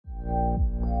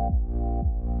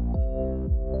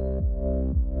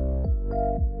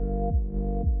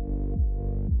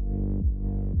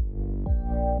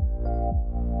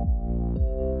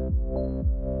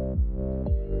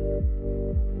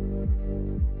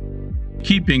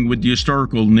Keeping with the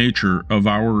historical nature of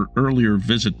our earlier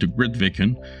visit to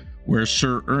Grytviken, where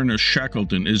Sir Ernest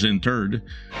Shackleton is interred,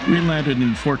 we landed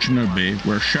in Fortuna Bay,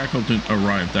 where Shackleton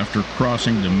arrived after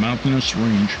crossing the mountainous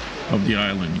range of the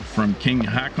island from King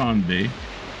Haakon Bay,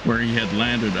 where he had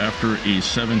landed after a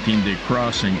 17-day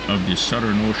crossing of the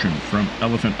Southern Ocean from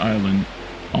Elephant Island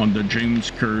on the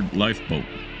James Caird lifeboat.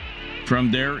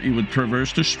 From there, he would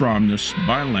traverse to Stromness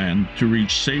by land to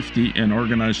reach safety and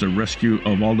organize the rescue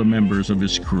of all the members of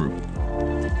his crew.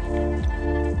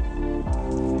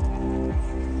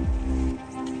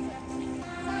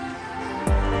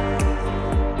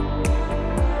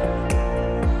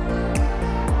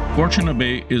 Fortuna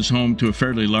Bay is home to a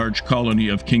fairly large colony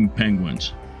of king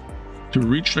penguins. To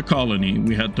reach the colony,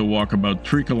 we had to walk about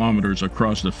 3 kilometers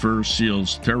across the fur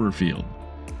seals' terror field.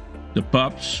 The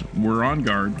pups were on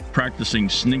guard, practicing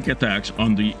sneak attacks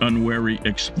on the unwary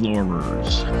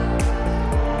explorers.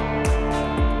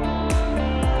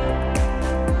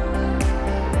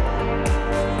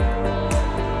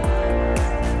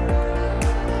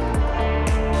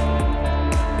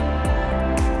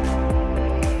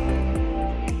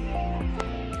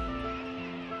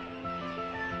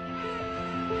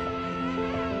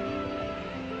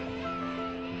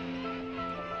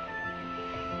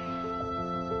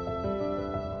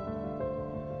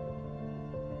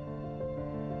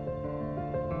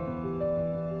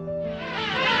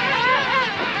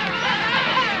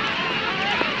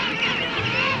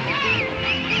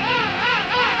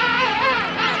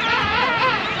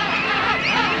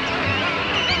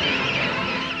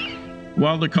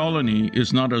 While the colony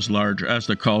is not as large as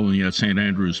the colony at St.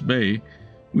 Andrews Bay,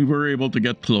 we were able to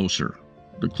get closer.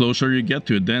 The closer you get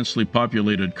to a densely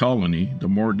populated colony, the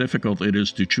more difficult it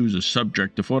is to choose a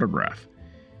subject to photograph.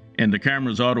 And the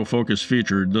camera's autofocus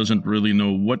feature doesn't really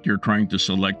know what you're trying to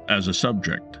select as a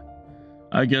subject.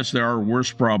 I guess there are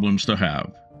worse problems to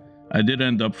have. I did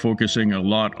end up focusing a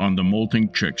lot on the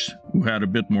molting chicks, who had a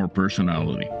bit more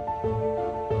personality.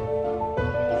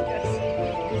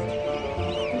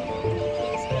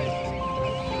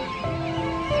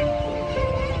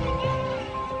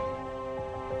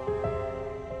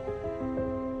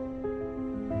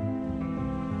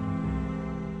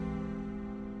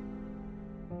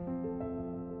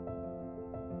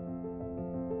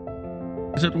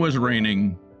 As it was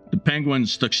raining, the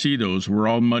penguins' tuxedos were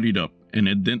all muddied up, and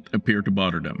it didn't appear to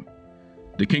bother them.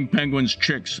 The king penguin's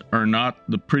chicks are not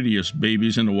the prettiest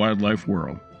babies in the wildlife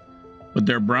world, but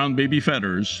their brown baby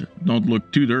feathers don't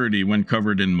look too dirty when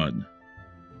covered in mud.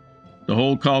 The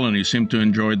whole colony seemed to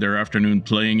enjoy their afternoon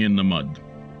playing in the mud.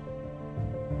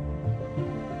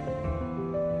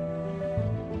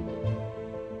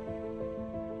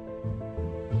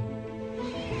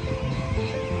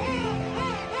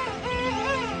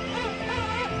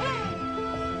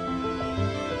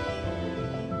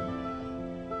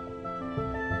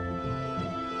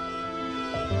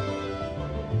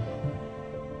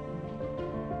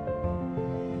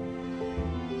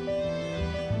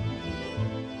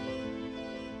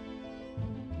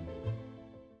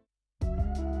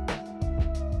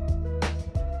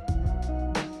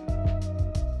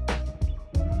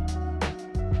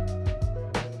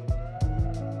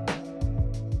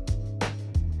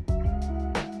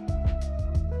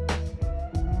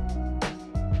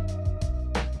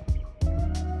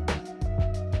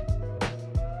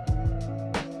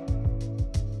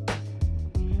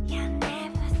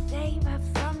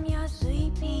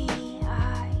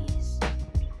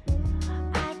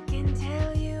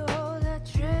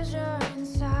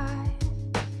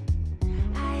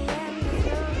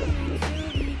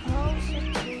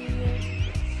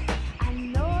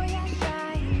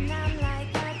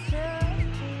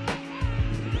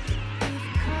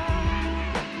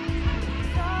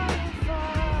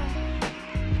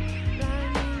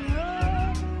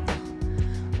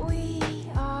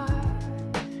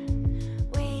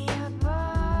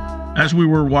 As we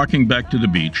were walking back to the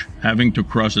beach, having to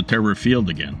cross the terror field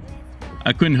again,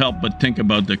 I couldn't help but think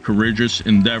about the courageous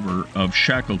endeavor of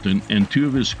Shackleton and 2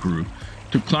 of his crew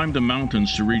to climb the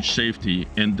mountains to reach safety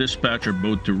and dispatch a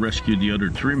boat to rescue the other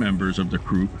 3 members of the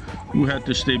crew who had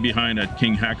to stay behind at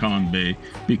King Haakon Bay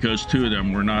because 2 of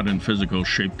them were not in physical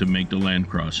shape to make the land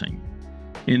crossing.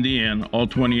 In the end, all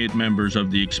 28 members of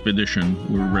the expedition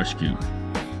were rescued.